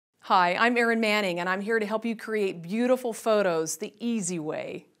Hi, I'm Erin Manning, and I'm here to help you create beautiful photos the easy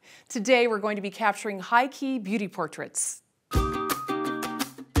way. Today we're going to be capturing high-key beauty portraits.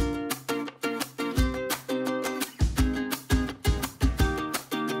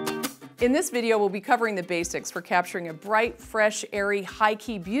 In this video, we'll be covering the basics for capturing a bright, fresh, airy,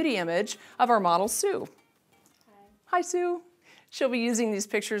 high-key beauty image of our model, Sue. Hi. Hi, Sue. She'll be using these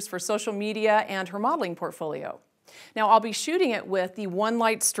pictures for social media and her modeling portfolio. Now, I'll be shooting it with the One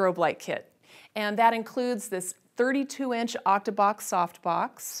Light Strobelite kit, and that includes this 32-inch Octabox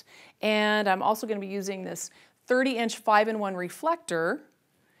softbox, and I'm also going to be using this 30-inch 5-in-1 reflector.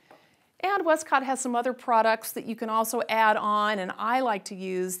 And Westcott has some other products that you can also add on, and I like to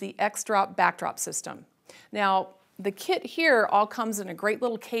use the X-Drop backdrop system. Now, the kit here all comes in a great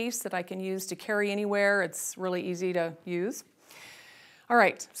little case that I can use to carry anywhere. It's really easy to use. All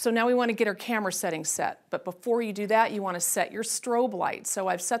right, so now we want to get our camera settings set, but before you do that, you want to set your strobe light. So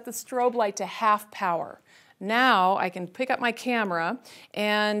I've set the strobe light to half power. Now I can pick up my camera,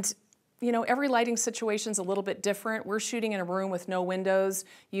 and you know, every lighting situation's a little bit different. We're shooting in a room with no windows.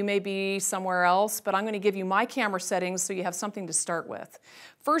 You may be somewhere else, but I'm going to give you my camera settings so you have something to start with.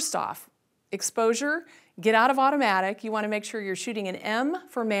 First off, exposure, get out of automatic. You want to make sure you're shooting an M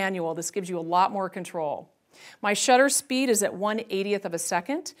for manual. This gives you a lot more control. My shutter speed is at 1/80th of a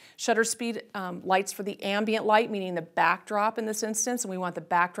second. Shutter speed lights for the ambient light, meaning the backdrop in this instance, and we want the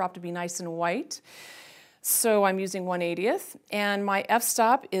backdrop to be nice and white. So I'm using 1/80th, and my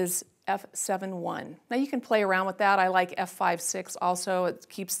f-stop is f7.1. Now you can play around with that. I like f5.6 also. It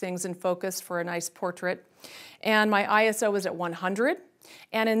keeps things in focus for a nice portrait. And my ISO is at 100.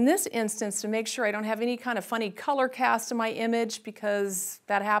 And in this instance, to make sure I don't have any kind of funny color cast in my image, because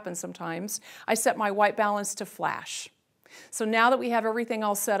that happens sometimes, I set my white balance to flash. So now that we have everything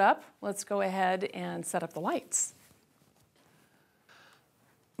all set up, let's go ahead and set up the lights.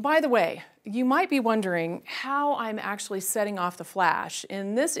 By the way, you might be wondering how I'm actually setting off the flash.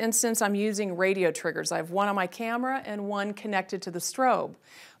 In this instance, I'm using radio triggers. I have one on my camera and one connected to the strobe.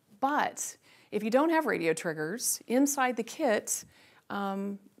 But if you don't have radio triggers, inside the kit,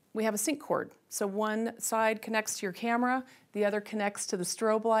 we have a sync cord. So one side connects to your camera, the other connects to the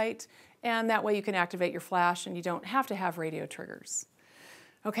strobe light, and that way you can activate your flash and you don't have to have radio triggers.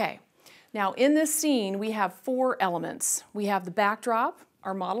 Okay, now in this scene we have 4 elements. We have the backdrop,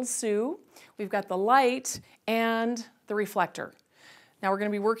 our model Sue, we've got the light, and the reflector. Now we're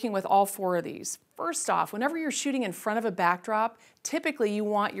going to be working with all 4 of these. First off, whenever you're shooting in front of a backdrop, typically you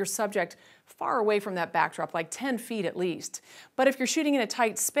want your subject far away from that backdrop, like 10 feet at least. But if you're shooting in a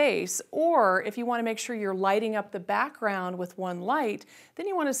tight space, or if you want to make sure you're lighting up the background with one light, then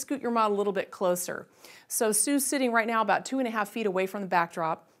you want to scoot your model a little bit closer. So Sue's sitting right now about 2.5 feet away from the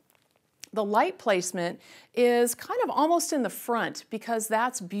backdrop. The light placement is kind of almost in the front because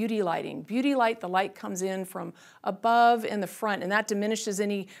that's beauty lighting. Beauty light, the light comes in from above in the front, and that diminishes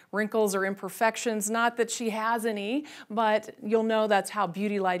any wrinkles or imperfections. Not that she has any, but you'll know that's how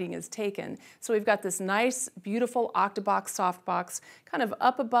beauty lighting is taken. So we've got this nice, beautiful Octabox softbox kind of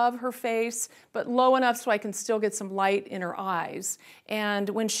up above her face, but low enough so I can still get some light in her eyes. And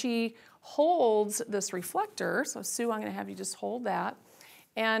when she holds this reflector, so Sue, I'm going to have you just hold that,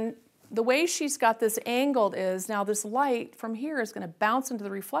 and the way she's got this angled is now this light from here is going to bounce into the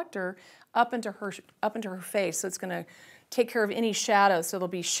reflector up into her face. So it's going to take care of any shadows. So it'll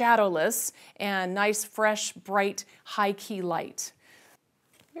be shadowless and nice, fresh, bright, high-key light.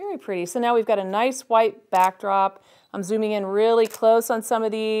 Very pretty. So now we've got a nice white backdrop. I'm zooming in really close on some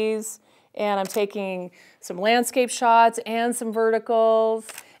of these, and I'm taking some landscape shots and some verticals.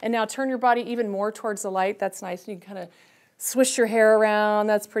 And now turn your body even more towards the light. That's nice. You can kind of swish your hair around,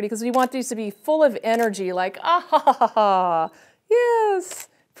 that's pretty, because we want these to be full of energy, like, ah ha ha ha ha, yes,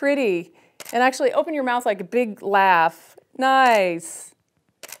 pretty. And actually open your mouth like a big laugh, nice.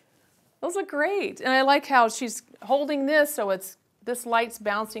 Those look great. And I like how she's holding this, so this light's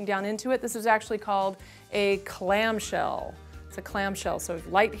bouncing down into it. This is actually called a clamshell. It's a clamshell, so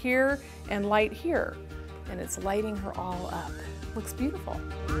light here and light here. And it's lighting her all up. Looks beautiful.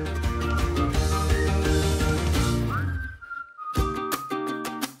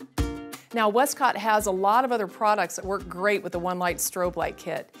 Now Westcott has a lot of other products that work great with the One Light Strobelite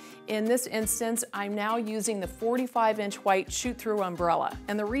kit. In this instance, I'm now using the 45-inch white shoot-through umbrella.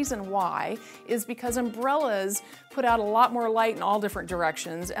 And the reason why is because umbrellas put out a lot more light in all different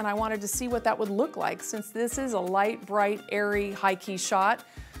directions, and I wanted to see what that would look like. Since this is a light, bright, airy, high-key shot,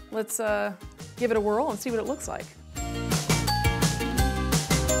 let's give it a whirl and see what it looks like.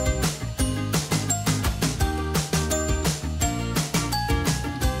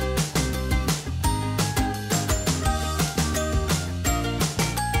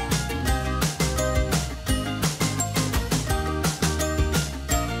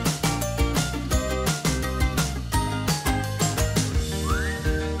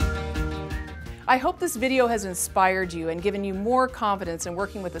 I hope this video has inspired you and given you more confidence in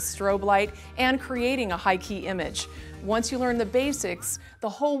working with a strobe light and creating a high-key image. Once you learn the basics, the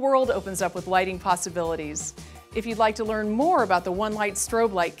whole world opens up with lighting possibilities. If you'd like to learn more about the One Light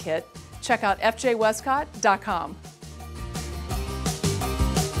Strobe Light Kit, check out fjwestcott.com.